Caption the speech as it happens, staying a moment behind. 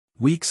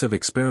Weeks of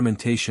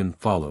experimentation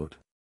followed.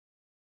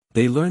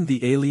 They learned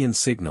the alien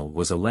signal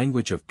was a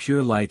language of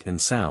pure light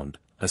and sound,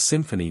 a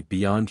symphony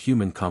beyond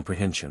human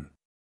comprehension.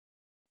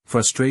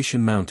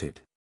 Frustration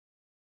mounted.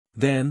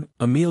 Then,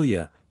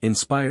 Amelia,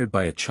 inspired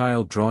by a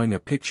child drawing a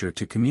picture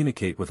to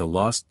communicate with a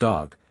lost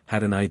dog,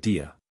 had an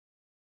idea.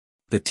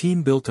 The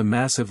team built a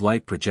massive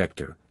light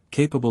projector,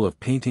 capable of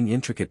painting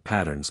intricate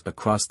patterns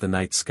across the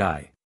night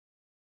sky.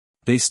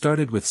 They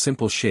started with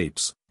simple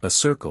shapes, a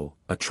circle,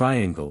 a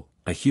triangle,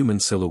 a human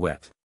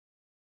silhouette.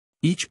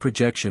 Each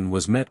projection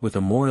was met with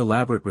a more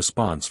elaborate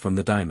response from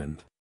the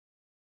diamond.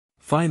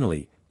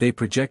 Finally, they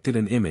projected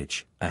an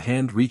image, a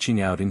hand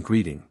reaching out in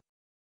greeting.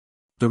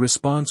 The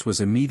response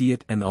was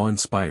immediate and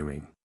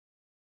awe-inspiring.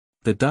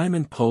 The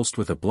diamond pulsed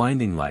with a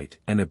blinding light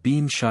and a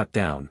beam shot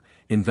down,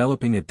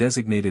 enveloping a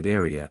designated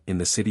area in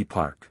the city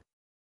park.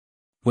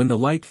 When the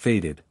light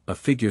faded, a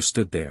figure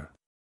stood there.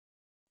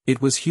 It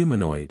was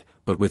humanoid,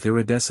 but with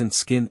iridescent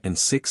skin and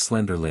 6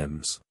 slender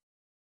limbs.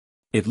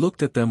 It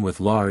looked at them with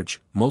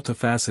large,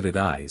 multifaceted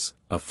eyes,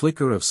 a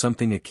flicker of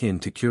something akin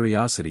to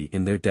curiosity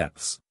in their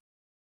depths.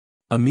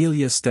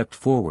 Amelia stepped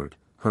forward,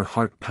 her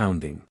heart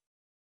pounding.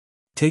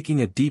 Taking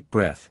a deep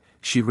breath,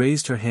 she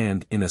raised her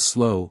hand in a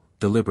slow,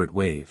 deliberate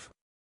wave.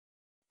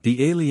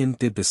 The alien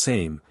did the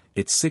same,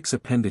 its 6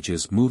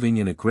 appendages moving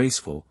in a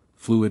graceful,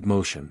 fluid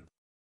motion.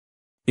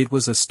 It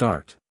was a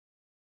start.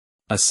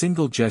 A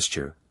single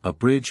gesture, a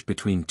bridge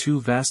between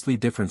 2 vastly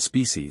different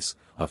species,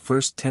 a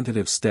first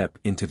tentative step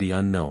into the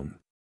unknown.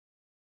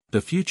 The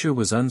future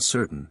was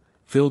uncertain,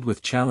 filled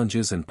with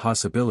challenges and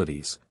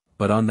possibilities,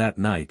 but on that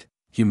night,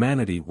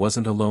 humanity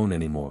wasn't alone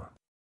anymore.